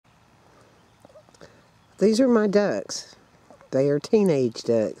These are my ducks. They are teenage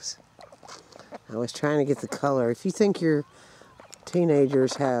ducks. I was trying to get the color. If you think your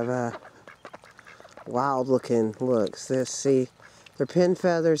teenagers have wild looking looks, see, their pin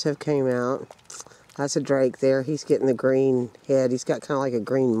feathers have came out. That's a drake there. He's getting the green head. He's got kind of like a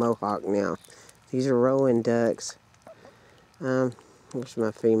green mohawk now. These are Rouen ducks. Where's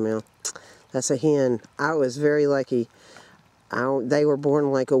my female? That's a hen. I was very lucky. They were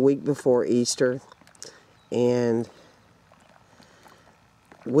born like a week before Easter. And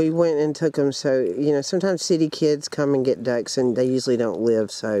we went and took them. So, you know, sometimes city kids come and get ducks and they usually don't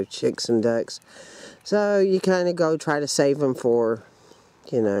live. So, chicks and ducks. So, you kind of go try to save them for,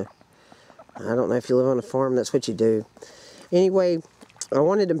 you know, I don't know if you live on a farm, that's what you do. Anyway, I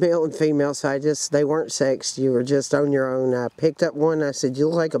wanted a male and female, so they weren't sexed. You were just on your own. I picked up one. I said, you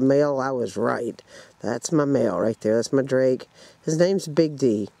look like a male. I was right. That's my male right there. That's my drake. His name's Big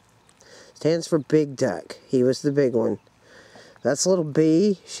D. Stands for Big Duck. He was the big one. That's little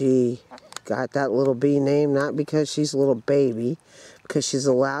B. She got that little B name not because she's a little baby, because she's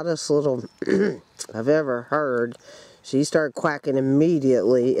the loudest little I've ever heard. She started quacking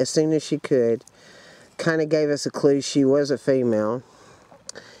immediately as soon as she could. Kind of gave us a clue she was a female.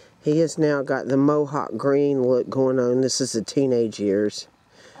 He has now got the mohawk green look going on. This is the teenage years.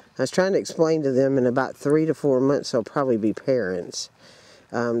 I was trying to explain to them in about 3 to 4 months they'll probably be parents.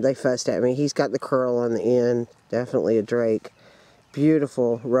 They fussed at me. He's got the curl on the end. Definitely a drake.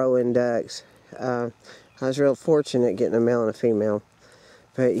 Beautiful Rouen ducks. I was real fortunate getting a male and a female.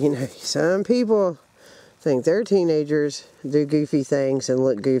 But, you know, some people think their teenagers do goofy things and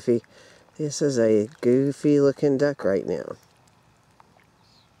look goofy. This is a goofy looking duck right now.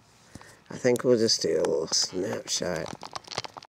 I think we'll just do a little snapshot.